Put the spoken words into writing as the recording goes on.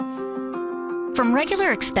From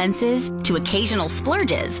regular expenses to occasional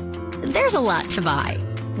splurges, there's a lot to buy.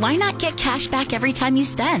 Why not get cash back every time you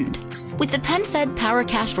spend? With the PenFed Power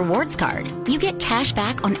Cash Rewards Card, you get cash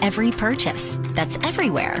back on every purchase. That's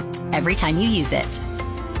everywhere, every time you use it.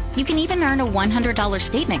 You can even earn a $100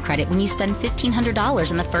 statement credit when you spend $1,500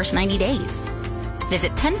 in the first 90 days.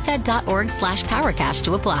 Visit PenFed.org/PowerCash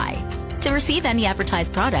to apply. To receive any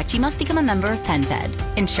advertised product, you must become a member of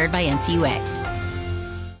PenFed, insured by NCUA.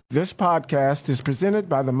 This podcast is presented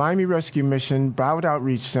by the Miami Rescue Mission Broward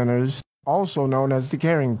Outreach Centers, also known as The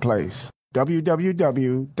Caring Place.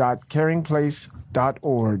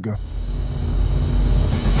 www.caringplace.org.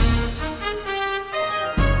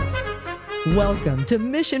 Welcome to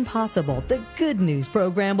Mission Possible, the good news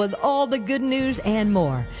program with all the good news and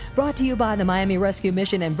more. Brought to you by the Miami Rescue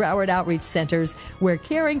Mission and Broward Outreach Centers, where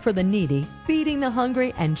caring for the needy, feeding the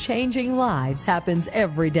hungry, and changing lives happens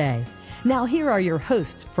every day. Now here are your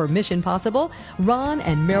hosts for Mission Possible, Ron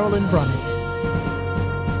and Marilyn Brummett.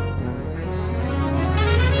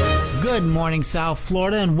 Good morning, South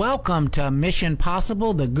Florida, and welcome to Mission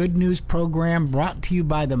Possible, the good news program brought to you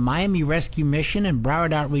by the Miami Rescue Mission and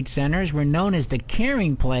Broward Outreach Centers. We're known as the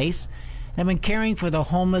Caring Place. I've been caring for the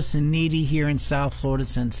homeless and needy here in South Florida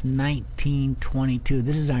since 1922.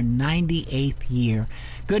 This is our 98th year.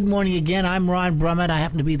 Good morning again. I'm Ron Brummett. I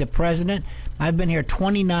happen to be the president. I've been here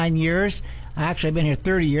 29 years. Actually, I've been here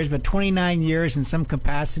 30 years, but 29 years in some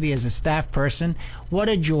capacity as a staff person. What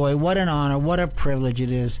a joy, what an honor, what a privilege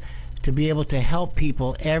it is to be able to help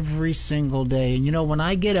people every single day. And you know, when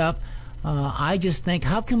I get up, I just think,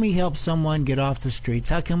 how can we help someone get off the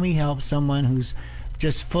streets? How can we help someone who's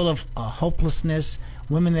just full of hopelessness,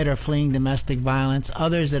 women that are fleeing domestic violence,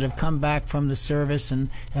 others that have come back from the service and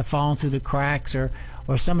have fallen through the cracks, or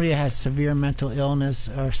somebody that has severe mental illness,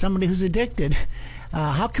 or somebody who's addicted?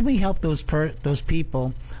 How can we help those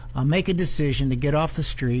people make a decision to get off the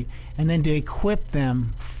street, and then to equip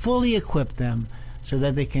them, fully equip them, so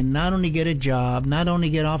that they can not only get a job, not only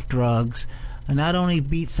get off drugs, and not only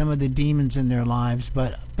beat some of the demons in their lives,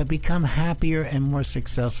 but become happier and more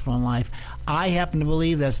successful in life. I happen to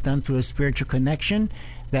believe that's done through a spiritual connection,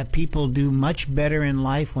 that people do much better in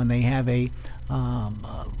life when they have a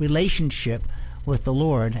relationship with the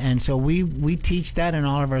Lord. And so we teach that in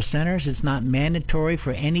all of our centers. It's not mandatory for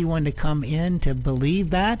anyone to come in to believe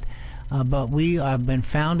that, but we have been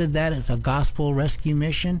founded that as a gospel rescue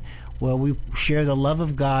mission, where we share the love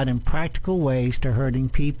of God in practical ways to hurting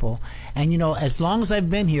people. And you know, as long as I've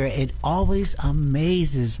been here, it always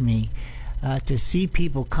amazes me to see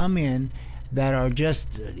people come in that are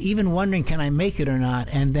just even wondering, can I make it or not?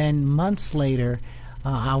 And then months later,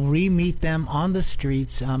 I'll re-meet them on the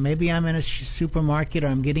streets. Maybe I'm in a supermarket or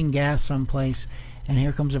I'm getting gas someplace, and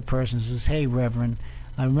here comes a person who says, "Hey, Reverend,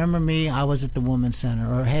 remember me? I was at the Women's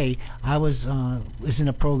Center." Or, "Hey, I was in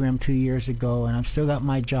a program 2 years ago, and I've still got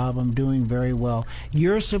my job. I'm doing very well."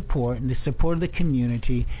 Your support and the support of the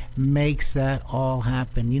community makes that all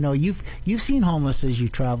happen. You know, you've seen homeless as you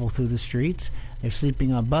travel through the streets. They're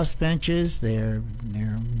sleeping on bus benches. They're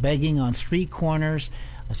begging on street corners.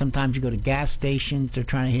 Sometimes you go to gas stations. They're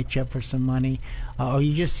trying to hit you up for some money. Or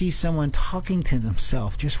you just see someone talking to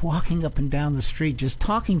themselves, just walking up and down the street, just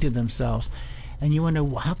talking to themselves. And you wonder,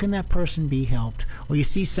 how can that person be helped? Or you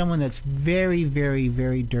see someone that's very, very,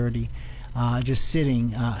 very dirty, just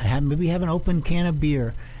sitting, maybe have an open can of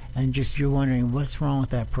beer, and just you're wondering, what's wrong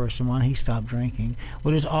with that person? Why don't he stop drinking?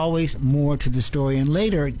 Well, there's always more to the story. And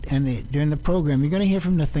later, during the program, you're going to hear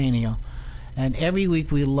from Nathaniel. And every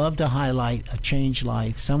week we love to highlight a changed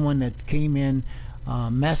life, someone that came in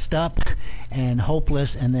messed up and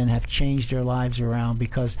hopeless, and then have changed their lives around,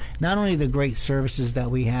 because not only the great services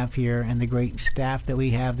that we have here and the great staff that we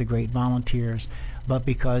have, the great volunteers, but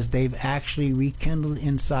because they've actually rekindled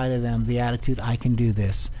inside of them the attitude, I can do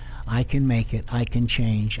this, I can make it, I can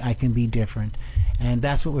change, I can be different. And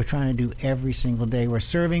that's what we're trying to do every single day. We're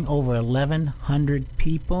serving over 1,100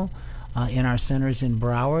 people in our centers in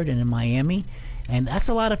Broward and in Miami. And that's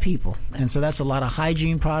a lot of people. And so that's a lot of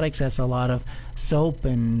hygiene products. That's a lot of soap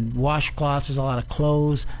and washcloths. There's a lot of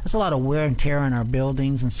clothes. That's a lot of wear and tear on our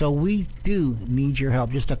buildings. And so we do need your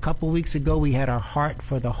help. Just a couple weeks ago, we had our Heart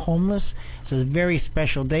for the Homeless. So it's a very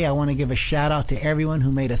special day. I want to give a shout out to everyone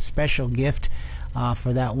who made a special gift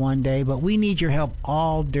for that one day. But we need your help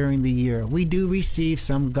all during the year. We do receive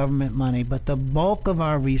some government money, but the bulk of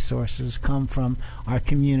our resources come from our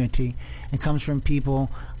community. It comes from people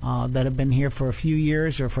that have been here for a few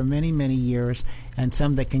years or for many, many years, and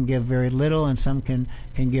some that can give very little, and some can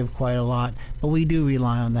give quite a lot. But we do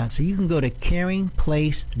rely on that. So you can go to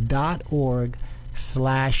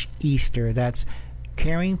caringplace.org/Easter. That's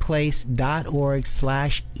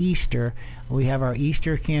caringplace.org/Easter. We have our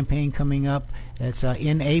Easter campaign coming up. It's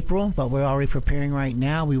in April, but we're already preparing right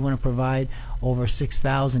now. We want to provide over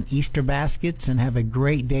 6,000 Easter baskets and have a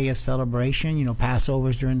great day of celebration.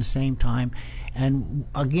 Passover's during the same time. And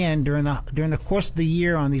again, during the course of the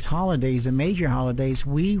year on these holidays, the major holidays,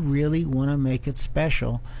 we really want to make it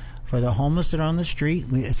special for the homeless that are on the street.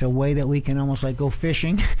 It's a way that we can almost like go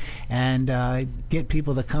fishing and get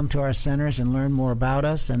people to come to our centers and learn more about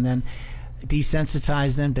us, and then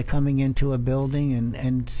desensitize them to coming into a building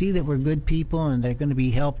and see that we're good people and they're going to be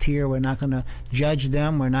helped here. We're not going to judge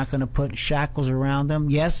them. We're not going to put shackles around them.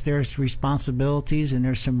 Yes, there's responsibilities and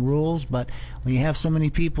there's some rules, but when you have so many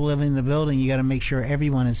people living in the building, you got to make sure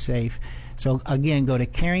everyone is safe. So again, go to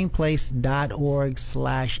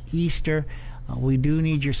caringplace.org/Easter. We do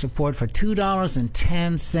need your support. For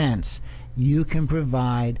 $2.10, you can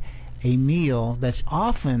provide a meal that's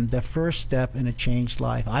often the first step in a changed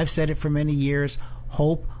life. I've said it for many years.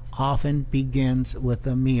 Hope often begins with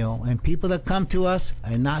a meal. And people that come to us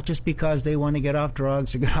are not just because they want to get off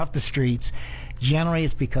drugs or get off the streets. Generally,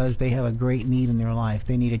 it's because they have a great need in their life.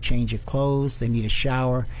 They need a change of clothes. They need a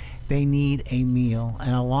shower. They need a meal.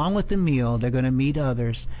 And along with the meal, they're going to meet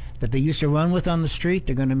others that they used to run with on the street.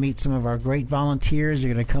 They're going to meet some of our great volunteers.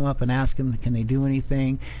 They're going to come up and ask them, can they do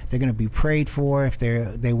anything? They're going to be prayed for if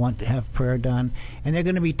they want to have prayer done. And they're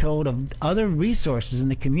going to be told of other resources in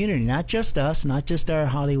the community, not just us, not just our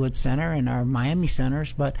Hollywood Center and our Miami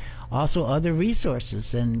centers, but also other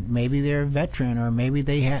resources. And maybe they're a veteran, or maybe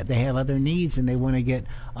they have other needs and they want to get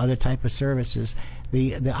other type of services.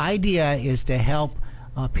 The idea is to help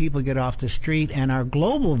people get off the street, and our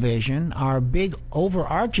global vision, our big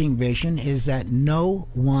overarching vision, is that no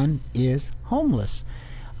one is homeless.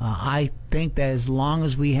 I think that as long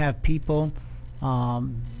as we have people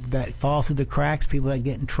that fall through the cracks, people that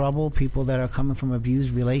get in trouble, people that are coming from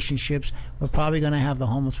abused relationships, we're probably going to have the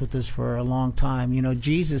homeless with us for a long time.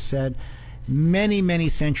 Jesus said many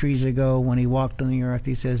centuries ago when he walked on the earth,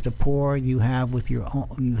 he says, the poor you have with you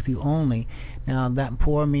only. Now that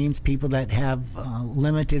poor means people that have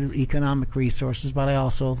limited economic resources, but I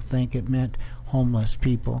also think it meant homeless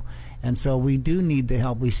people. And so we do need the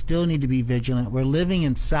help. We still need to be vigilant. We're living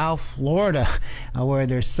in South Florida where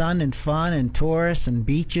there's sun and fun and tourists and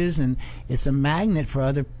beaches, and it's a magnet for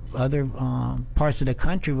other parts of the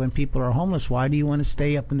country. When people are homeless, why do you want to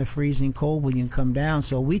stay up in the freezing cold when you can come down?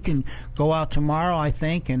 So we can go out tomorrow, I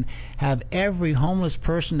think, and have every homeless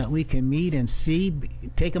person that we can meet and see,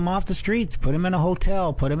 take them off the streets, put them in a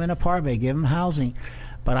hotel, put them in an apartment, give them housing.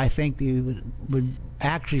 But I think you would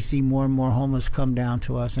actually see more and more homeless come down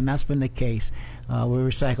to us, and that's been the case. We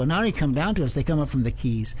recycle. Not only come down to us, they come up from the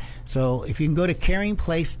Keys. So if you can go to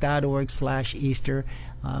caringplace.org/Easter,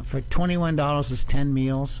 for $21 is 10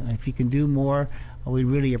 meals. If you can do more, we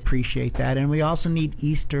really appreciate that. And we also need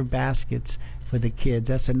Easter baskets for the kids.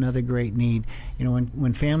 That's another great need.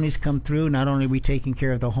 When families come through, not only are we taking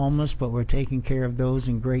care of the homeless, but we're taking care of those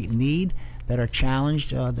in great need that are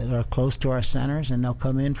challenged, that are close to our centers, and they'll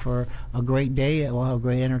come in for a great day. We'll have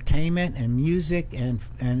great entertainment and music, and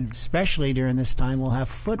especially during this time, we'll have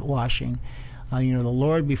foot washing. The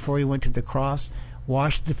Lord, before he went to the cross,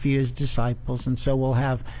 washed the feet of his disciples. And so we'll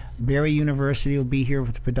have Berry University will be here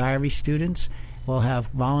with the podiatry students. We'll have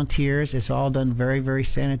volunteers. It's all done very, very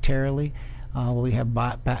sanitarily. We have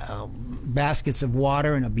baskets of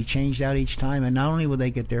water, and it'll be changed out each time. And not only will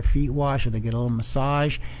they get their feet washed, but they get a little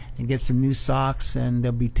massage and get some new socks, and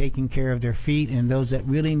they'll be taking care of their feet. And those that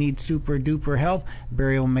really need super duper help,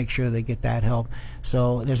 Barry will make sure they get that help.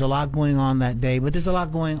 So there's a lot going on that day, but there's a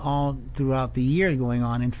lot going all throughout the year going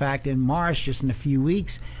on. In fact, in March, just in a few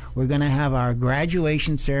weeks, we're going to have our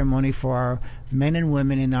graduation ceremony for our men and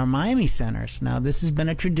women in our Miami centers. Now, this has been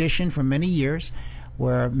a tradition for many years,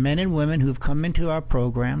 where men and women who've come into our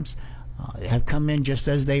programs have come in just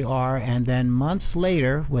as they are, and then months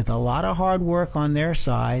later, with a lot of hard work on their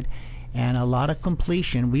side and a lot of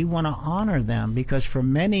completion, we want to honor them, because for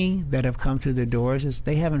many that have come through the doors,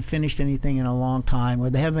 they haven't finished anything in a long time, or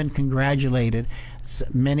they haven't been congratulated.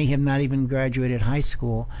 Many have not even graduated high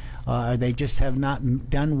school, or they just have not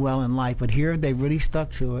done well in life. But here they've really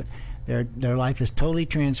stuck to it. Their life is totally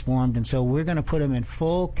transformed, and so we're going to put them in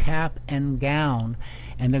full cap and gown,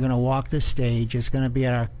 and they're going to walk the stage. It's going to be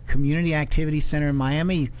at our Community Activity Center in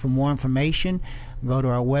Miami. For more information, go to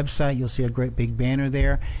our website. You'll see a great big banner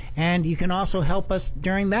there. And you can also help us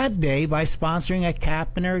during that day by sponsoring a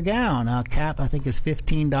cap and a gown. A cap, I think, is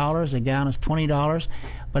 $15. A gown is $20.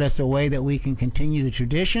 But it's a way that we can continue the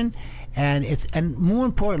tradition. And more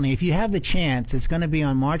importantly, if you have the chance, it's going to be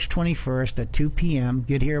on March 21st at 2 p.m.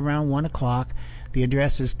 Get here around 1 o'clock. The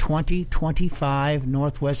address is 2025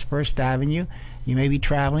 Northwest 1st Avenue. You may be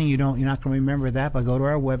traveling. You're not going to remember that, but go to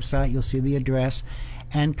our website. You'll see the address.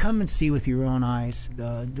 And come and see with your own eyes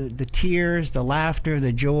the tears, the laughter,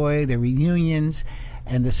 the joy, the reunions,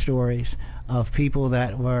 and the stories of people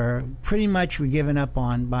that were pretty much given up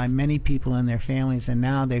on by many people and their families, and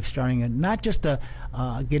now they're starting not just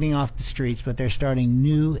getting off the streets, but they're starting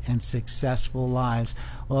new and successful lives.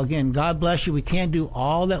 Well, again, God bless you. We can't do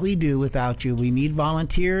all that we do without you. We need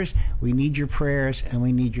volunteers, we need your prayers, and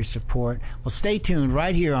we need your support. Well, stay tuned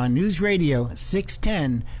right here on News Radio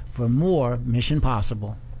 610 for more Mission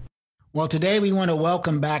Possible. Well, today we want to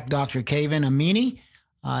welcome back Dr. Kayvan Amini.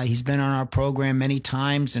 He's been on our program many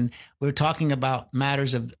times, and we're talking about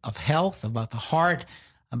matters of health, about the heart,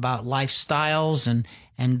 about lifestyles.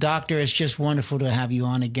 And Doctor, it's just wonderful to have you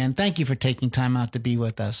on again. Thank you for taking time out to be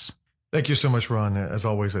with us. Thank you so much, Ron. As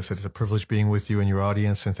always, I said it's a privilege being with you and your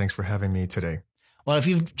audience, and thanks for having me today. Well, if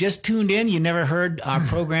you've just tuned in, you never heard our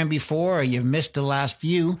program before, or you've missed the last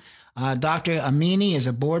few, Dr. Amini is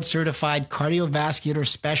a board-certified cardiovascular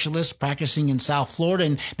specialist practicing in South Florida.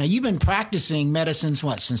 And now you've been practicing medicine,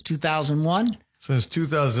 since 2001? Since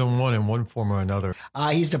 2001 in one form or another.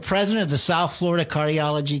 He's the president of the South Florida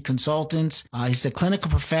Cardiology Consultants. He's a clinical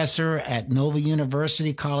professor at Nova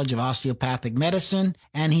University College of Osteopathic Medicine,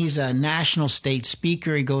 and he's a national state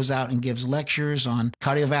speaker. He goes out and gives lectures on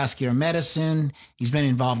cardiovascular medicine. He's been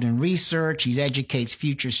involved in research. He educates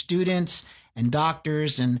future students and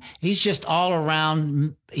doctors, and he's just all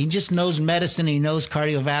around. He just knows medicine. He knows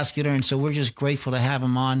cardiovascular, and so we're just grateful to have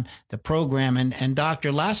him on the program. And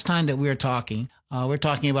Doctor, last time that we were talking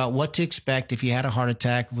about what to expect if you had a heart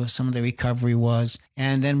attack, what some of the recovery was,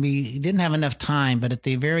 and then we didn't have enough time. But at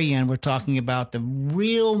the very end, we're talking about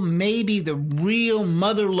maybe the real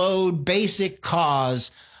mother lode basic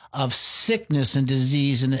cause of sickness and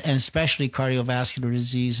disease, and especially cardiovascular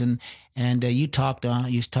disease. And you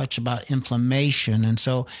touched about inflammation. And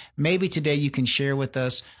so maybe today you can share with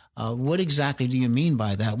us, what exactly do you mean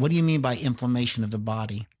by that? What do you mean by inflammation of the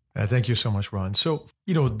body? Thank you so much, Ron. So,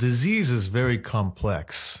 disease is very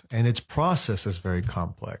complex, and its process is very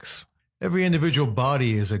complex. Every individual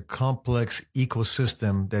body is a complex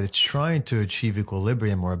ecosystem that it's trying to achieve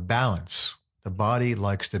equilibrium or balance. The body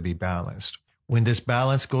likes to be balanced. When this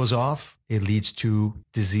balance goes off, it leads to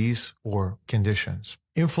disease or conditions.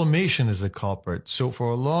 Inflammation is the culprit. So for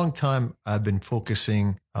a long time, I've been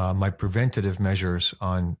focusing my preventative measures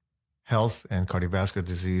on health and cardiovascular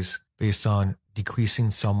disease based on decreasing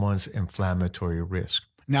someone's inflammatory risk.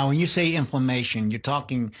 Now, when you say inflammation, you're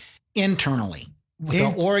talking internally with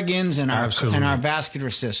the organs and our vascular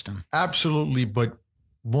system. Absolutely. But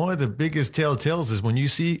one of the biggest telltales is when you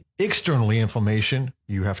see externally inflammation,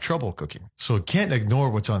 you have trouble cooking. So can't ignore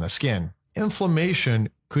what's on the skin. Inflammation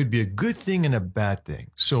could be a good thing and a bad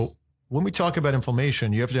thing. So when we talk about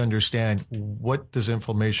inflammation, you have to understand, what does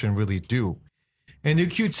inflammation really do? In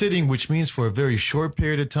acute setting, which means for a very short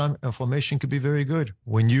period of time, inflammation could be very good.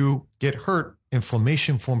 When you get hurt,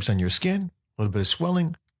 inflammation forms on your skin, a little bit of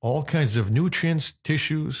swelling, all kinds of nutrients,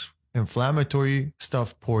 tissues, inflammatory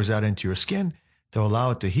stuff pours out into your skin to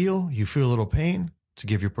allow it to heal. You feel a little pain to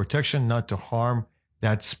give you protection not to harm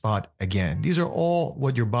that spot again. These are all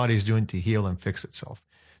what your body is doing to heal and fix itself.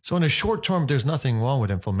 So in the short term, there's nothing wrong with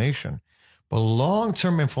inflammation, but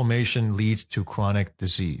long-term inflammation leads to chronic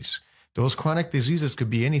disease. Those chronic diseases could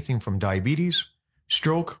be anything from diabetes,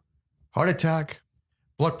 stroke, heart attack,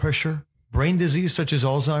 blood pressure, brain disease such as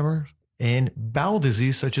Alzheimer's, and bowel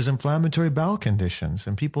disease such as inflammatory bowel conditions.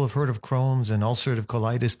 And people have heard of Crohn's and ulcerative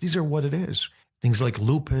colitis. These are what it is. Things like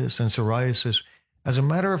lupus and psoriasis. As a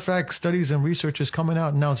matter of fact, studies and research is coming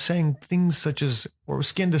out now saying things such as, or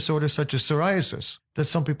skin disorders such as psoriasis, that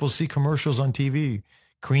some people see commercials on TV,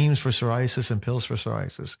 creams for psoriasis and pills for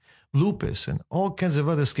psoriasis. Lupus and all kinds of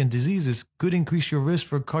other skin diseases could increase your risk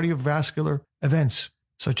for cardiovascular events,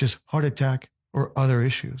 such as heart attack or other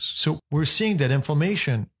issues. So we're seeing that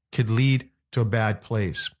inflammation could lead to a bad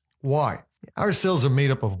place. Why? Our cells are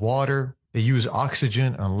made up of water. They use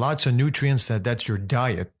oxygen and lots of nutrients. That's your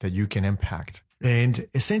diet that you can impact. And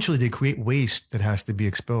essentially they create waste that has to be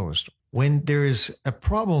exposed. When there is a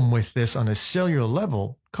problem with this on a cellular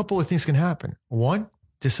level, a couple of things can happen. One,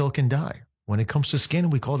 the cell can die. When it comes to skin,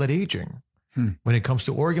 we call that aging. When it comes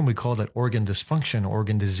to organ, we call that organ dysfunction,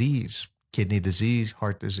 organ disease, kidney disease,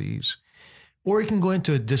 heart disease. Or it can go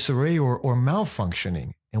into a disarray or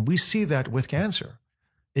malfunctioning. And we see that with cancer.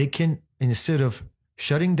 It can, instead of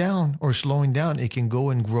shutting down or slowing down, it can go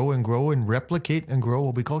and grow and replicate and grow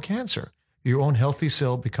what we call cancer. Your own healthy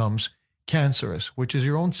cell becomes cancerous, which is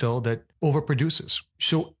your own cell that overproduces.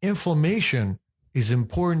 So inflammation is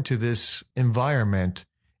important to this environment.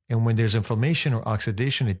 And when there's inflammation or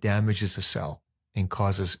oxidation, it damages the cell and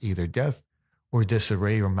causes either death or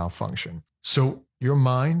disarray or malfunction. So your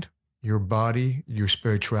mind, your body, your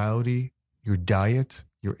spirituality, your diet,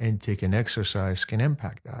 your intake and exercise can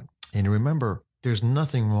impact that. And remember, there's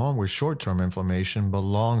nothing wrong with short-term inflammation, but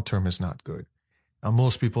long-term is not good. Now,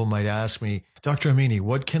 most people might ask me, Dr. Amini,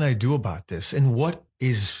 what can I do about this? And what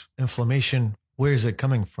is inflammation? Where is it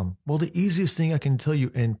coming from? Well, the easiest thing I can tell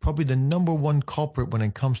you, and probably the number one culprit when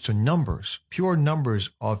it comes to numbers, pure numbers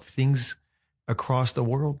of things across the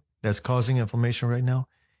world that's causing inflammation right now,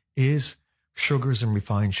 is sugars and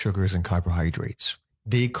refined sugars and carbohydrates.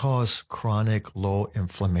 They cause chronic low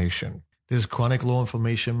inflammation. This chronic low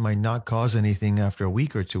inflammation might not cause anything after a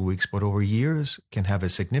week or 2 weeks, but over years can have a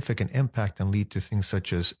significant impact and lead to things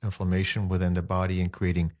such as inflammation within the body and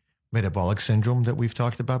creating metabolic syndrome that we've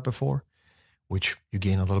talked about before, which you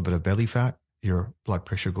gain a little bit of belly fat, your blood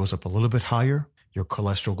pressure goes up a little bit higher, your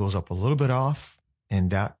cholesterol goes up a little bit off,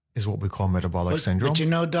 and that is what we call metabolic syndrome. But you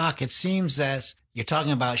know, Doc, it seems that you're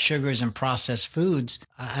talking about sugars and processed foods.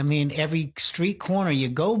 I mean, every street corner you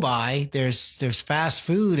go by, there's fast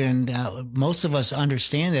food, and most of us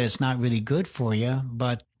understand that it's not really good for you.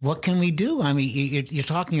 But what can we do? I mean, you're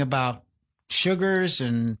talking about sugars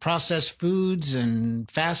and processed foods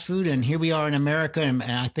and fast food, and here we are in America, and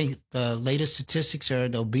I think the latest statistics are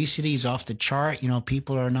the obesity is off the chart. You know,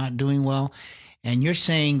 people are not doing well, and you're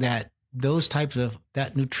saying that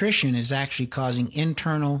that nutrition is actually causing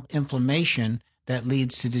internal inflammation that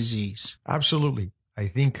leads to disease. Absolutely. I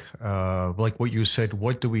think, like what you said,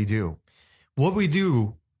 what do we do? What we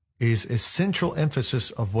do is a central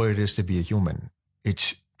emphasis of what it is to be a human.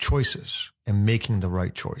 It's choices and making the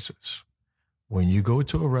right choices. When you go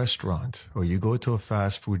to a restaurant or you go to a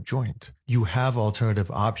fast food joint, you have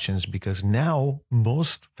alternative options because now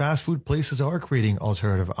most fast food places are creating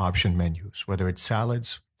alternative option menus, whether it's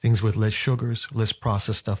salads, things with less sugars, less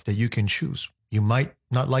processed stuff that you can choose. You might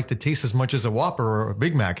not like the taste as much as a Whopper or a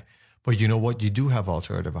Big Mac, but you know what? You do have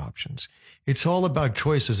alternative options. It's all about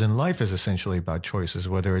choices, and life is essentially about choices,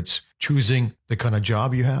 whether it's choosing the kind of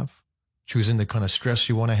job you have, choosing the kind of stress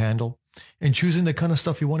you want to handle, and choosing the kind of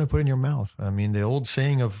stuff you want to put in your mouth. I mean, the old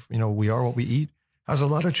saying of, we are what we eat has a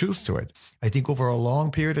lot of truth to it. I think over a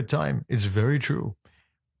long period of time, it's very true.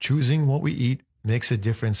 Choosing what we eat makes a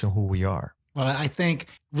difference in who we are. Well, I think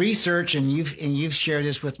research, and you've shared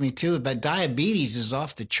this with me too, but diabetes is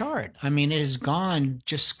off the chart. I mean, it has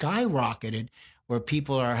just skyrocketed where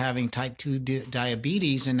people are having type 2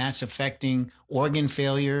 diabetes, and that's affecting organ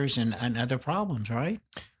failures and other problems, right?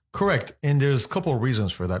 Correct. And there's a couple of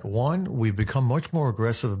reasons for that. One, we've become much more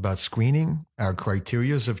aggressive about screening. Our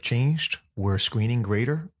criterias have changed. We're screening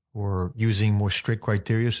greater. We're using more strict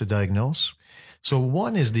criteria to diagnose. So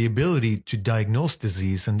one is the ability to diagnose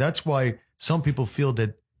disease. And that's why some people feel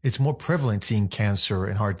that it's more prevalent seeing cancer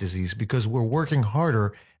and heart disease because we're working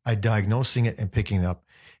harder at diagnosing it and picking it up.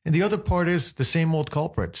 And the other part is the same old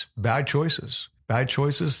culprits, bad choices. Bad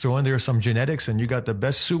choices, throw in there some genetics, and you got the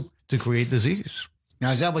best soup to create disease. Now,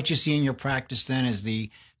 is that what you see in your practice then, is the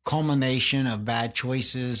culmination of bad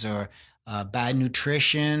choices or bad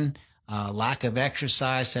nutrition, lack of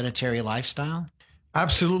exercise, sedentary lifestyle?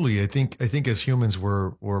 Absolutely. I think as humans,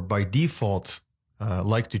 we're by default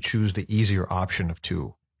like to choose the easier option of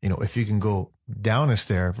two. If you can go down a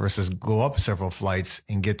stair versus go up several flights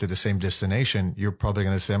and get to the same destination, you're probably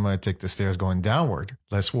going to say, I'm going to take the stairs going downward,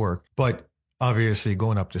 less work. But obviously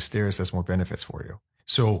going up the stairs has more benefits for you.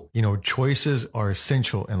 So, choices are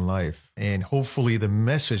essential in life. And hopefully the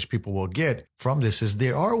message people will get from this is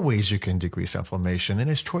there are ways you can decrease inflammation, and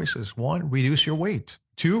it's choices. 1, reduce your weight.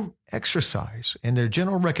 2, exercise. And their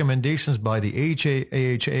general recommendations by the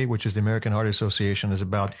AHA, which is the American Heart Association, is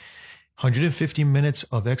about 150 minutes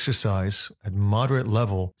of exercise at moderate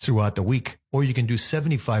level throughout the week. Or you can do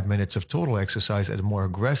 75 minutes of total exercise at a more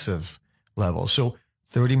aggressive level. So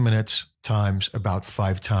 30 minutes times about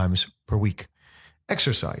 5 times per week.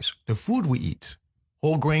 Exercise, the food we eat,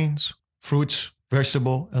 whole grains, fruits,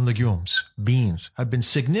 vegetable, and legumes, beans have been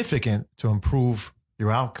significant to improve your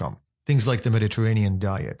outcome. Things like the Mediterranean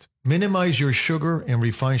diet. Minimize your sugar and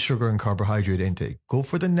refined sugar and carbohydrate intake. Go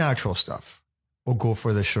for the natural stuff or go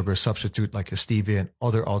for the sugar substitute like a stevia and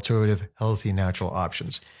other alternative healthy natural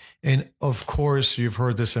options. And of course, you've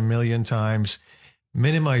heard this a million times,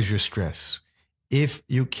 minimize your stress. If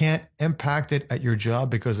you can't impact it at your job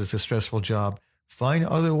because it's a stressful job, find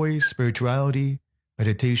other ways, spirituality,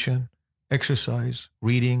 meditation, exercise,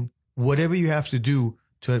 reading, whatever you have to do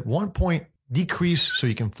to at one point decrease so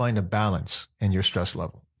you can find a balance in your stress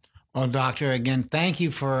level. Well, Doctor, again, thank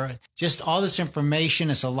you for just all this information.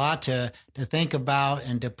 It's a lot to think about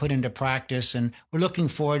and to put into practice. And we're looking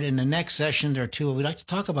forward in the next session or two. We'd like to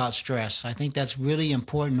talk about stress. I think that's really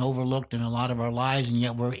important, overlooked in a lot of our lives, and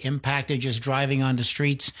yet we're impacted just driving on the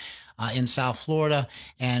streets in South Florida,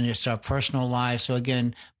 and it's our personal lives. So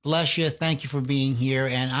again, bless you. Thank you for being here.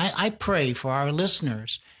 And I pray for our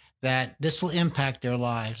listeners that this will impact their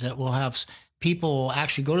lives, that we'll have people will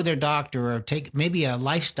actually go to their doctor or take maybe a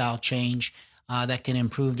lifestyle change that can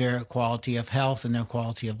improve their quality of health and their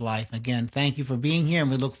quality of life. Again, thank you for being here, and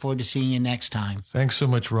we look forward to seeing you next time. Thanks so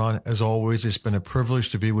much, Ron. As always, it's been a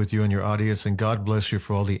privilege to be with you and your audience, and God bless you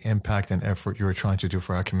for all the impact and effort you're trying to do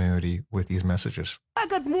for our community with these messages.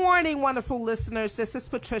 Good morning, wonderful listeners. This is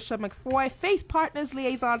Patricia McFoy, Faith Partners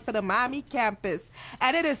Liaison for the Miami campus.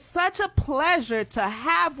 And it is such a pleasure to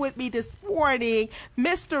have with me this morning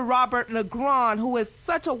Mr. Robert Negron, who is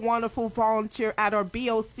such a wonderful volunteer at our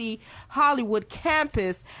BOC Hollywood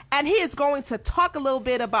campus. And he is going to talk a little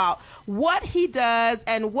bit about what he does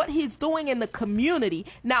and what he's doing in the community.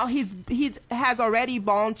 Now, he has already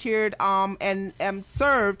volunteered and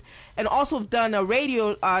served and also done a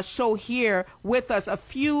radio show here with us a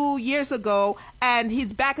few years ago, and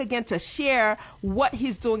he's back again to share what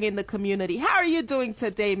he's doing in the community. How are you doing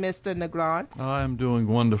today, Mr. Negron? I'm doing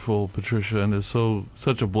wonderful, Patricia, and it's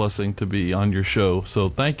such a blessing to be on your show. So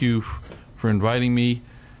thank you for inviting me,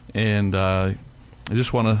 and I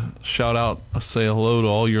just want to say hello to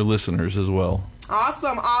all your listeners as well.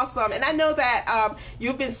 Awesome, awesome. And I know that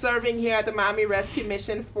you've been serving here at the Miami Rescue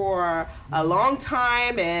Mission for a long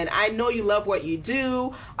time, and I know you love what you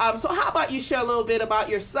do. So how about you share a little bit about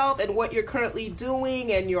yourself and what you're currently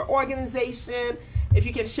doing and your organization, if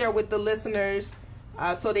you can share with the listeners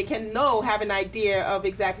so they can have an idea of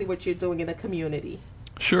exactly what you're doing in the community.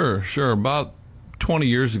 Sure. About 20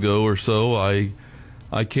 years ago or so,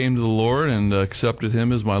 I came to the Lord and accepted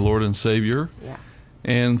Him as my Lord and Savior. Yeah.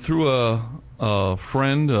 And through a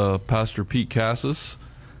friend, Pastor Pete Cassis,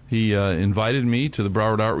 he invited me to the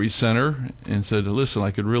Broward Outreach Center and said, listen,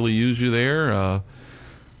 I could really use you there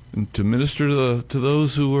to minister to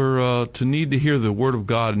those who are to need to hear the Word of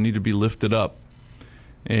God and need to be lifted up.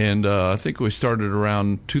 And I think we started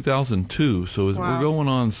around 2002, so We're going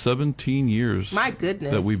on 17 years. My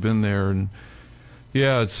goodness. That we've been there. And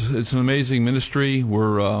yeah, it's an amazing ministry.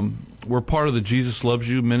 We're part of the Jesus Loves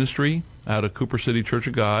You ministry out of Cooper City Church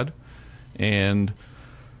of God. And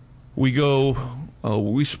we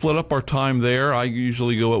split up our time there. I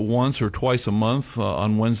usually go at once or twice a month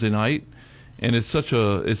on Wednesday night, and it's such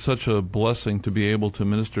a blessing to be able to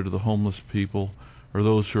minister to the homeless people or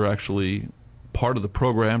those who are actually part of the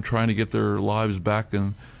program, trying to get their lives back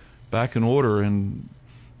in order. And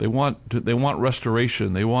they want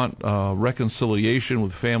restoration. They want reconciliation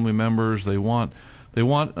with family members. They want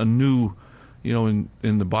a new. You know,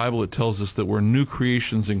 in the Bible, it tells us that we're new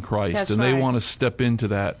creations in Christ. That's and right. They want to step into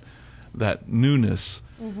that newness.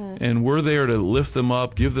 Mm-hmm. And we're there to lift them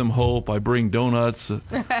up, give them hope. I bring donuts.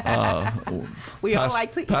 We all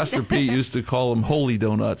like to eat. Pastor Pete used to call them holy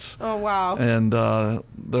donuts. Oh, wow. And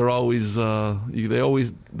they're always,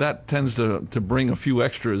 that tends to bring a few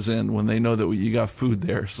extras in when they know that you got food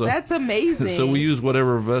there. So that's amazing. So we use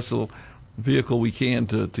whatever vehicle we can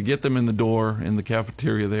to get them in the door in the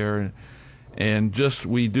cafeteria there. And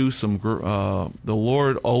we do some, the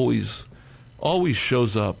Lord always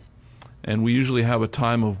shows up. And we usually have a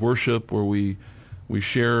time of worship where we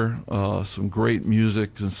share some great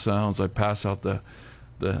music and sounds. I pass out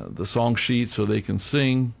the song sheet so they can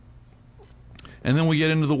sing. And then we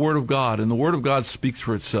get into the Word of God. And the Word of God speaks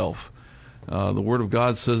for itself. The Word of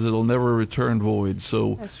God says it'll never return void.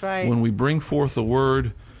 So that's right. When we bring forth the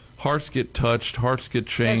Word, hearts get touched, hearts get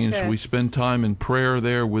changed. We spend time in prayer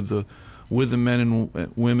there with the men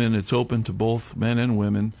and women. It's open to both men and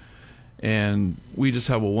women, and we just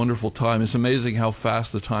have a wonderful time. It's amazing how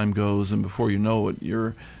fast the time goes, and before you know it,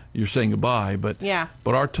 you're saying goodbye. But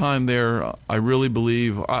our time there, I really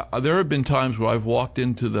believe, there have been times where I've walked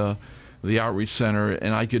into the outreach center,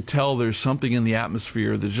 and I could tell there's something in the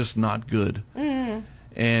atmosphere that's just not good. Mm.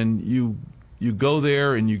 And you go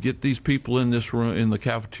there, and you get these people in this room, in the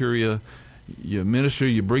cafeteria, you minister,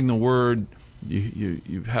 you bring the word.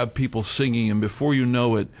 You have people singing, and before you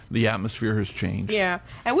know it, the atmosphere has changed. Yeah,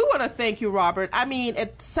 and we want to thank you, Robert. I mean,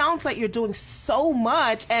 it sounds like you're doing so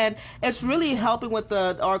much, and it's really helping with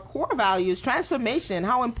our core values, transformation,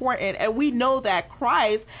 how important. And we know that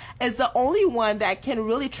Christ is the only one that can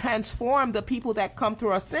really transform the people that come through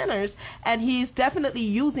our centers, and He's definitely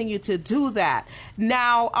using you to do that.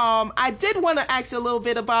 Now, I did want to ask you a little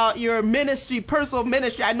bit about your ministry, personal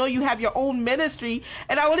ministry. I know you have your own ministry,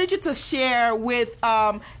 and I wanted you to share share with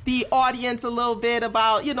the audience a little bit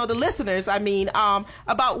about, the listeners,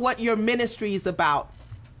 about what your ministry is about?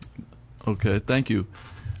 Okay, thank you.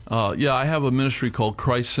 I have a ministry called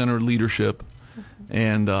Christ-Centered Leadership,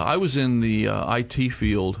 and I was in the IT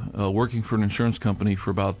field working for an insurance company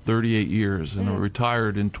for about 38 years, and I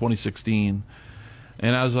retired in 2016.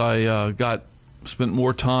 And as I spent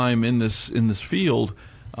more time in this field,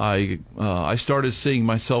 I started seeing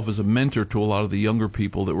myself as a mentor to a lot of the younger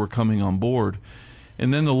people that were coming on board.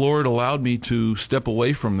 And then the Lord allowed me to step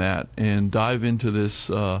away from that and dive into this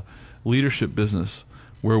leadership business,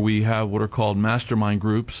 where we have what are called mastermind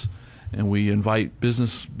groups, and we invite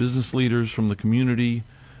business leaders from the community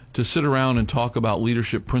to sit around and talk about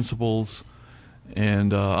leadership principles.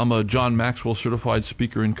 And I'm a John Maxwell certified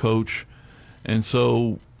speaker and coach, and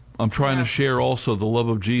so I'm trying to share also the love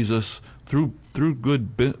of Jesus through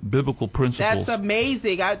good biblical principles. That's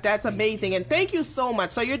amazing. That's amazing. And thank you so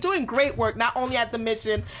much. So you're doing great work, not only at the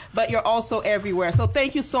mission, but you're also everywhere. So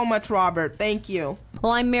thank you so much, Robert. Thank you.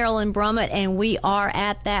 Well, I'm Marilyn Brummett, and we are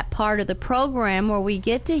at that part of the program where we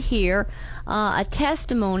get to hear a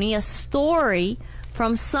testimony, a story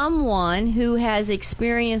from someone who has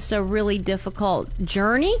experienced a really difficult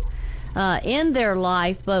journey in their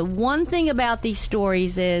life. But one thing about these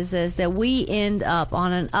stories is that we end up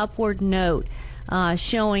on an upward note,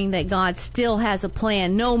 showing that God still has a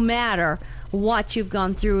plan no matter what you've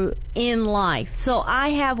gone through in life. So I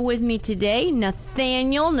have with me today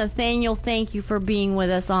Nathaniel. Nathaniel, thank you for being with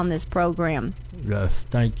us on this program. Yes,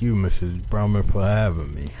 thank you, Mrs. Brummer, for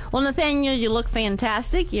having me. Well, Nathaniel, you look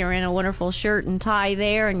fantastic. You're in a wonderful shirt and tie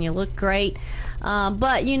there, and you look great.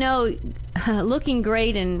 But, looking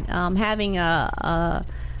great and having a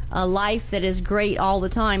life that is great all the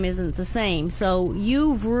time isn't the same. So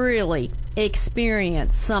you've really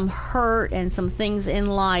experienced some hurt and some things in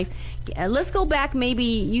life. Let's go back. Maybe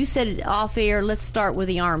you said it off air. Let's start with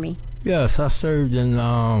the Army. Yes, I served in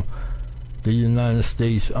the United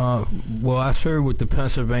States. I served with the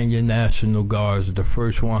Pennsylvania National Guards, the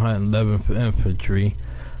 1st 111th Infantry.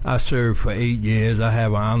 I served for 8 years. I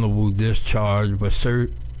have an honorable discharge, but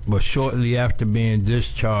shortly after being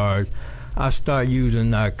discharged, I started using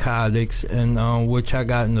narcotics, and which I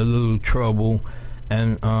got in a little trouble,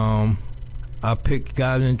 and I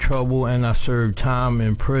got in trouble, and I served time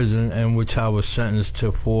in prison, in which I was sentenced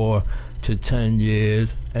to 4 to 10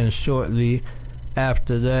 years. And shortly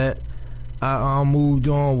after that, I moved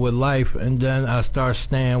on with life, and then I started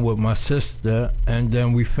staying with my sister, and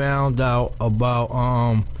then we found out about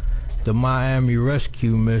the Miami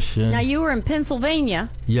Rescue Mission. Now, you were in Pennsylvania.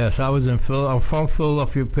 Yes, I'm from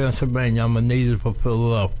Philadelphia, Pennsylvania. I'm a native of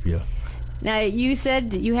Philadelphia. Now, you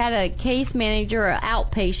said you had a case manager, an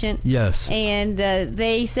outpatient. Yes. And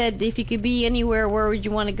they said if you could be anywhere, where would you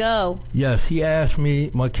want to go? Yes, he asked me,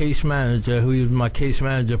 my case manager, who was my case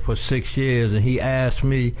manager for 6 years, and he asked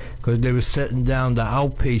me, because they were setting down the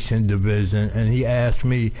outpatient division, and he asked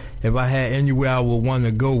me if I had anywhere I would want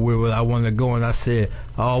to go, where would I want to go, and I said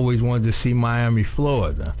I always wanted to see Miami,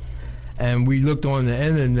 Florida. And we looked on the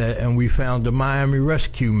internet, and we found the Miami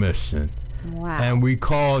Rescue Mission. Wow. And we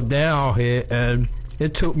called down here, and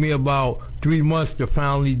it took me about 3 months to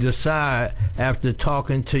finally decide, after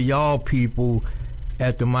talking to y'all people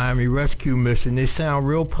at the Miami Rescue Mission. They sound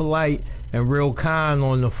real polite and real kind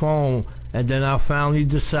on the phone, and then I finally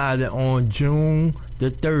decided on June the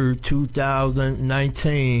 3rd,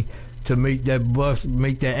 2019, to make that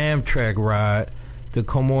Amtrak ride to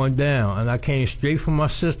come on down. And I came straight from my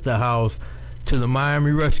sister's house to the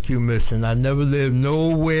Miami Rescue Mission. I never lived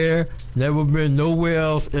nowhere, never been nowhere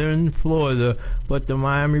else in Florida but the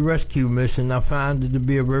Miami Rescue Mission. I found it to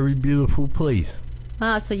be a very beautiful place.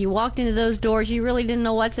 So you walked into those doors, you really didn't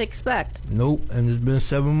know what to expect. Nope, and it's been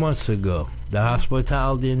 7 months ago. The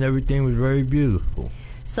hospitality and everything was very beautiful.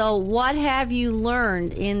 So what have you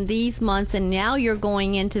learned in these months? And now you're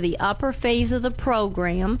going into the upper phase of the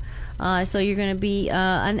program. So you're going to be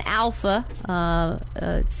an alpha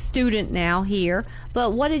student now here.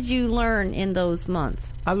 But what did you learn in those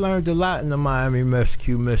months? I learned a lot in the Miami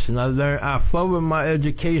Rescue Mission. I furthered my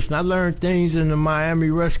education. I learned things in the Miami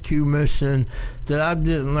Rescue Mission that I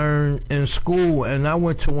didn't learn in school. And I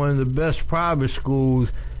went to one of the best private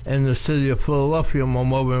schools in the city of Philadelphia. My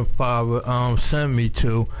mother and father sent me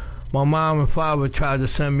to. My mom and father tried to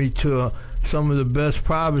send me to some of the best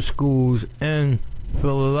private schools in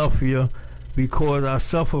Philadelphia because I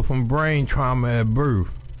suffered from brain trauma at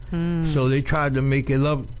birth. So they tried to make it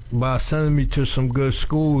up by sending me to some good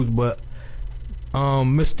schools, but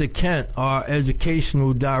Mr. Kent, our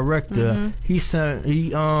educational director, he is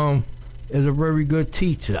a very good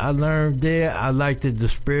teacher. I learned there. I liked the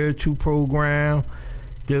spiritual program.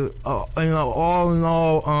 all in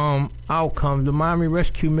all outcome, the Miami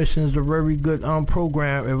Rescue Mission is a very good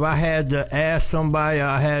program. If I had to ask somebody,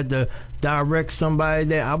 I had to direct somebody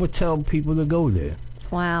there, I would tell people to go there.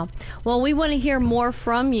 Wow. Well, we want to hear more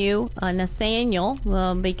from you, Nathaniel,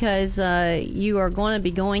 because you are going to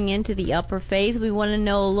be going into the upper phase. We want to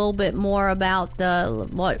know a little bit more about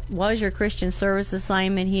what was your Christian service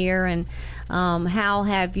assignment here, and how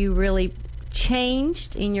have you really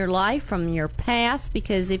changed in your life from your past.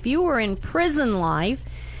 Because if you were in prison life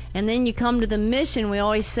and then you come to the mission, we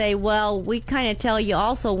always say, well, we kind of tell you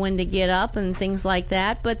also when to get up and things like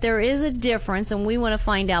that, but there is a difference, and we want to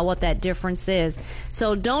find out what that difference is.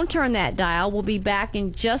 So don't turn that dial. We'll be back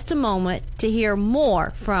in just a moment to hear more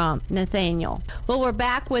from Nathaniel. Well, we're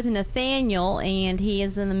back with Nathaniel, and he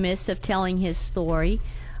is in the midst of telling his story.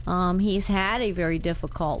 He's had a very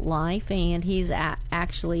difficult life, and he's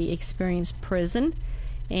actually experienced prison.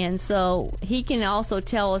 And so he can also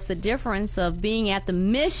tell us the difference of being at the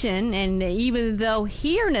mission. And even though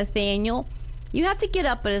here, Nathaniel, you have to get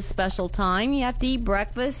up at a special time, you have to eat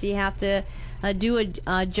breakfast, you have to do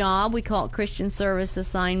a job, we call it Christian service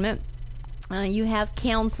assignment. You have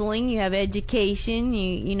counseling, you have education,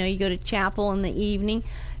 you go to chapel in the evening.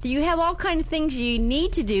 You have all kinds of things you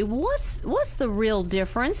need to do. What's the real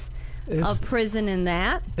difference of prison and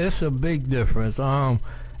that? It's a big difference.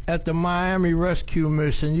 At the Miami Rescue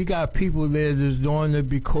Mission, you got people there that's doing it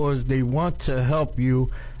because they want to help you,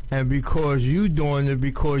 and because you doing it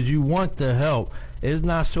because you want to help. It's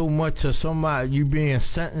not so much of somebody you being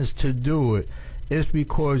sentenced to do it. It's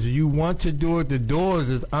because you want to do it. The doors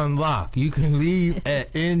is unlocked. You can leave at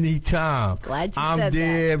any time. Glad you I'm said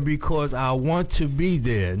there because I want to be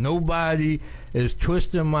there. Nobody is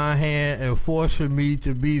twisting my hand and forcing me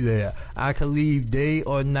to be there. I can leave day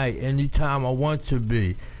or night anytime I want to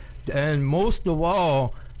be. And most of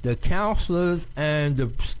all, the counselors and the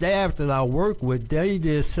staff that I work with, they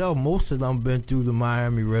themselves, most of them been through the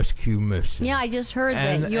Miami Rescue Mission. Yeah, I just heard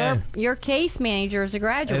that your case manager is a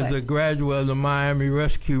graduate. Is a graduate of the Miami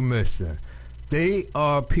Rescue Mission. They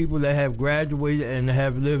are people that have graduated and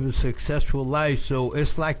have lived a successful life, so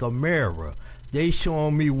it's like a mirror. They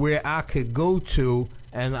showing me where I could go to,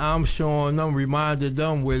 and I'm showing them, reminding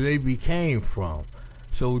them where they became from.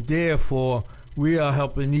 So therefore, we are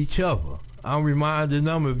helping each other. I'm reminding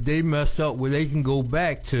them if they mess up where they can go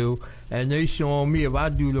back to, and they showing me if I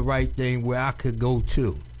do the right thing where I could go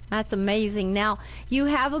to. That's amazing. Now, you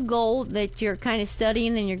have a goal that you're kind of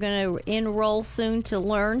studying and you're going to enroll soon to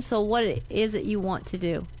learn. So what is it you want to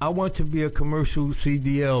do? I want to be a commercial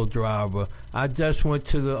CDL driver. I just went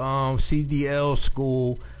to the CDL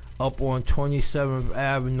school up on 27th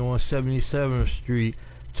Avenue on 77th Street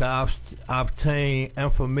to obtain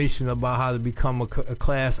information about how to become a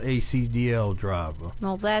Class A CDL driver.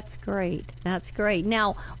 Well, that's great. That's great.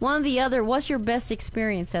 Now, what's your best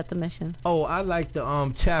experience at the mission? Oh, I like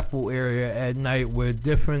the chapel area at night where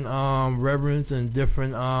different reverends and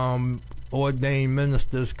different ordained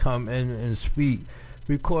ministers come in and speak.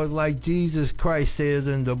 Because like Jesus Christ says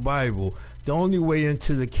in the Bible, the only way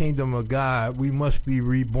into the kingdom of God, we must be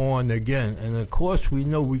reborn again. And of course, we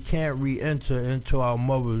know we can't re-enter into our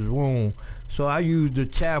mother's womb. So I use the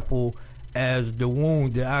chapel as the womb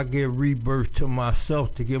that I give rebirth to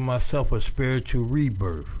myself, to give myself a spiritual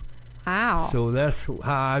rebirth. Wow. So that's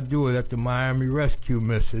how I do it at the Miami Rescue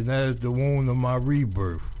Mission. That is the womb of my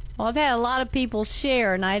rebirth. Well, I've had a lot of people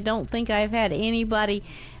share, and I don't think I've had anybody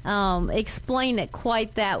explain it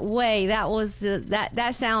quite that way.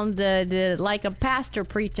 That sounded like a pastor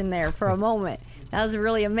preaching there for a moment. That was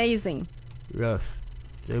really amazing. Yes,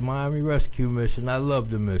 the Miami Rescue Mission. I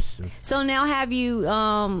love the mission. So now, have you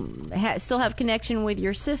still have connection with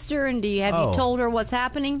your sister, and have you told her what's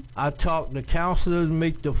happening? I talk. The counselors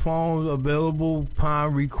make the phones available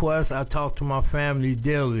upon request. I talk to my family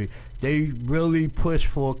daily. They really push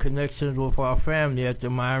for connections with our family at the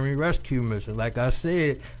Miami Rescue Mission. Like I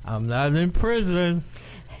said, I'm not in prison.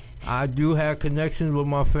 I do have connections with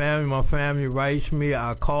my family. My family writes me.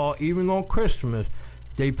 I call, even on Christmas.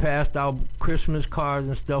 They passed out Christmas cards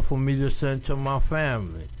and stuff for me to send to my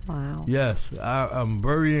family. Wow. Yes, I'm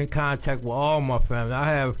very in contact with all my family. I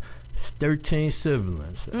have 13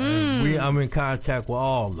 siblings. And I'm in contact with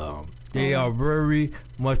all of them. They are very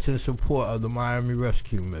much in support of the Miami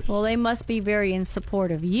Rescue Mission. Well, they must be very in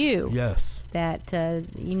support of you. Yes. That,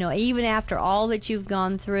 even after all that you've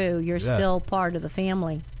gone through, you're still part of the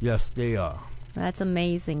family. Yes, they are. That's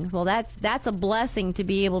amazing. Well, that's a blessing to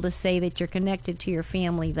be able to say that you're connected to your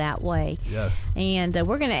family that way. Yes. And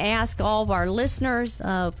we're going to ask all of our listeners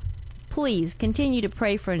please continue to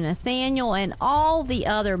pray for Nathaniel and all the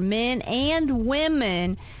other men and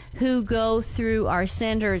women who go through our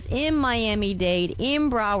centers in Miami-Dade,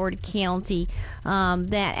 in Broward County,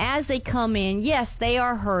 that as they come in, yes, they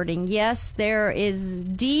are hurting. Yes, there is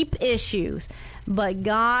deep issues, but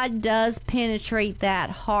God does penetrate that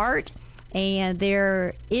heart, and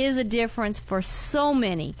there is a difference for so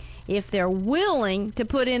many if they're willing to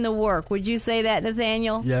put in the work. Would you say that,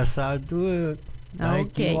 Nathaniel? Yes, I do.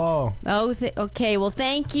 Thank you all. Okay. Well,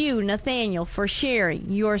 thank you, Nathaniel, for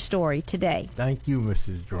sharing your story today. Thank you,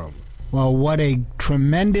 Mrs. Drummond. Well, what a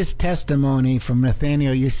tremendous testimony from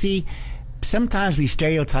Nathaniel. You see, sometimes we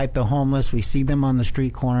stereotype the homeless. We see them on the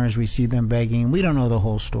street corners. We see them begging. We don't know the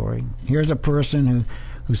whole story. Here's a person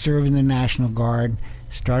who served in the National Guard,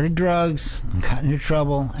 started drugs, got into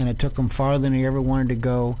trouble, and it took him farther than he ever wanted to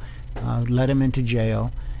go, led him into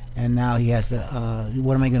jail. And now he has to,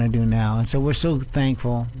 what am I going to do now? And so we're so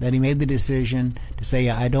thankful that he made the decision to say,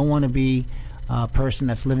 I don't want to be a person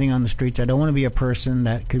that's living on the streets. I don't want to be a person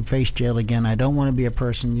that could face jail again. I don't want to be a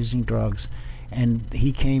person using drugs. And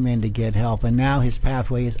he came in to get help. And now his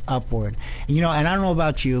pathway is upward. And, and I don't know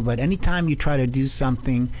about you, but anytime you try to do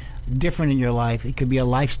something different in your life, it could be a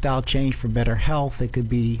lifestyle change for better health. It could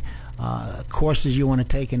be courses you want to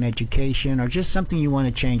take in education, or just something you want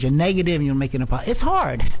to change, a negative, and you're making a positive. It's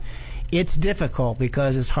hard. It's difficult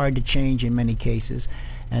because it's hard to change in many cases,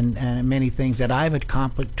 and many things that I've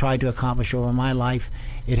tried to accomplish over my life,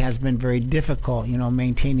 it has been very difficult.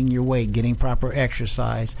 Maintaining your weight, getting proper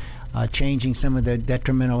exercise, changing some of the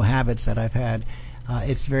detrimental habits that I've had.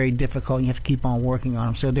 It's very difficult. You have to keep on working on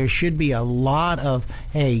them. So there should be a lot of,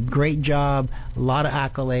 hey, great job, a lot of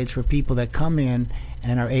accolades for people that come in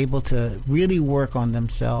and are able to really work on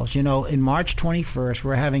themselves. In March 21st,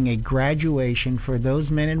 we're having a graduation for those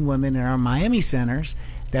men and women in our Miami centers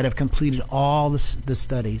that have completed all the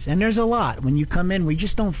studies. And there's a lot. When you come in, we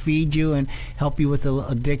just don't feed you and help you with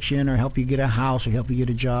addiction or help you get a house or help you get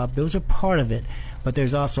a job. Those are part of it. But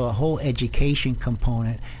there's also a whole education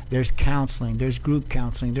component. There's counseling, there's group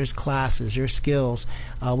counseling, there's classes, there's skills.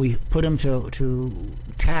 We put them to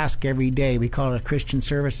task every day. We call it a Christian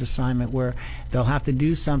service assignment, where they'll have to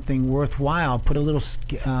do something worthwhile, put a little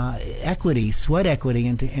sweat equity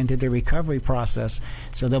into their recovery process.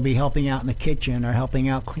 So they'll be helping out in the kitchen, or helping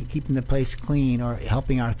out keeping the place clean, or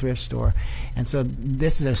helping our thrift store. And so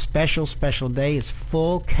this is a special day. It's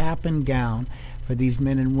full cap and gown for these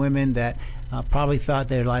men and women that probably thought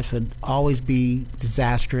their life would always be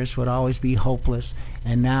disastrous, would always be hopeless,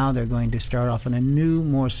 and now they're going to start off in a new,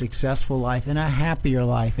 more successful life and a happier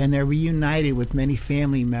life. And they're reunited with many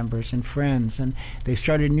family members and friends, and they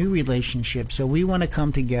started new relationships. So we want to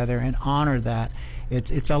come together and honor that.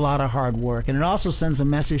 It's a lot of hard work, and it also sends a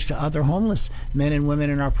message to other homeless men and women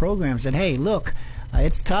in our programs that, hey, look,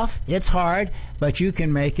 it's tough, it's hard, but you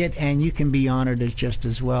can make it, and you can be honored just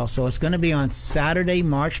as well. So it's going to be on Saturday,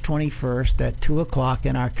 March 21st at 2 o'clock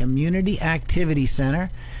in our Community Activity Center.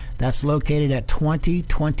 That's located at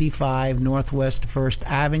 2025 Northwest 1st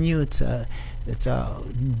Avenue. It's a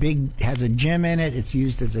big, has a gym in it. It's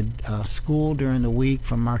used as a school during the week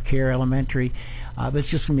from Marquare Elementary. But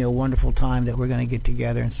it's just going to be a wonderful time that we're going to get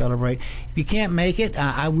together and celebrate. If you can't make it,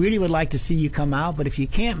 I really would like to see you come out. But if you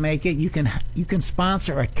can't make it, you can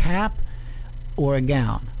sponsor a cap or a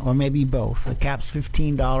gown, or maybe both. A cap's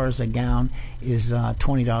 $15, a gown is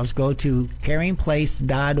 $20. Go to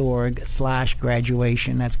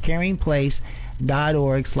caringplace.org/graduation. That's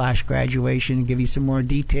caringplace.org/graduation. Give you some more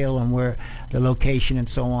detail on where the location and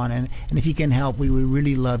so on. And if you can help, we would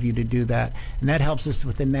really love you to do that. And that helps us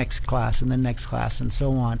with the next class and the next class and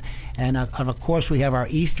so on. And of course, we have our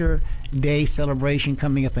Easter Day celebration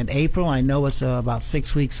coming up in April. I know it's about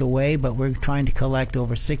 6 weeks away, but we're trying to collect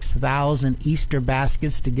over 6,000 Easter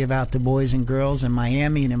baskets to give out to boys and girls in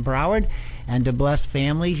Miami and in Broward, and to bless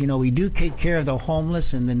families. We do take care of the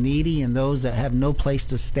homeless and the needy and those that have no place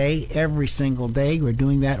to stay every single day. We're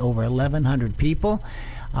doing that over 1,100 people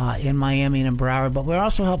in Miami and in Broward, but we're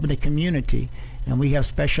also helping the community. And we have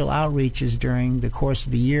special outreaches during the course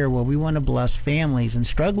of the year where we want to bless families and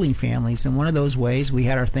struggling families. And one of those ways, we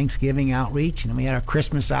had our Thanksgiving outreach, and we had our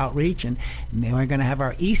Christmas outreach, and we're going to have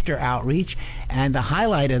our Easter outreach. And the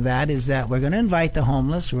highlight of that is that we're going to invite the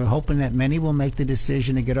homeless. We're hoping that many will make the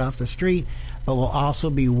decision to get off the street, but we'll also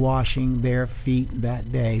be washing their feet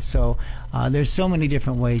that day. So there's so many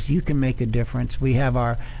different ways you can make a difference. We have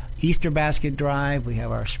our Easter basket drive. We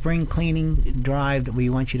have our spring cleaning drive that we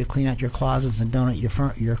want you to clean out your closets and donate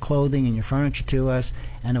your clothing and your furniture to us.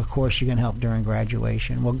 And, of course, you can help during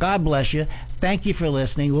graduation. Well, God bless you. Thank you for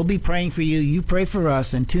listening. We'll be praying for you. You pray for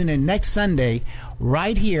us. And tune in next Sunday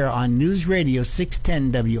right here on News Radio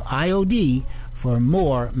 610 WIOD for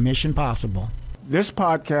more Mission Possible. This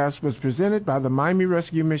podcast was presented by the Miami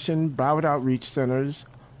Rescue Mission Broward Outreach Centers,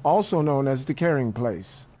 also known as The Caring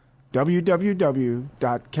Place.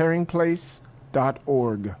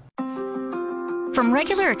 www.caringplace.org. From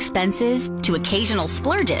regular expenses to occasional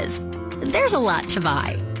splurges, there's a lot to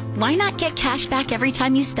buy. Why not get cash back every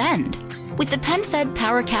time you spend? With the PenFed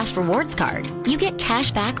Power Cash Rewards Card, you get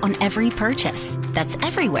cash back on every purchase. That's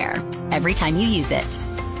everywhere, every time you use it.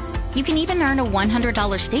 You can even earn a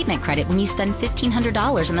 $100 statement credit when you spend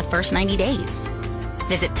 $1,500 in the first 90 days.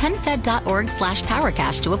 Visit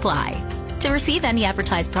PenFed.org/PowerCash to apply. To receive any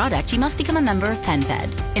advertised product, you must become a member of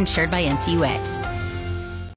PenFed, insured by NCUA.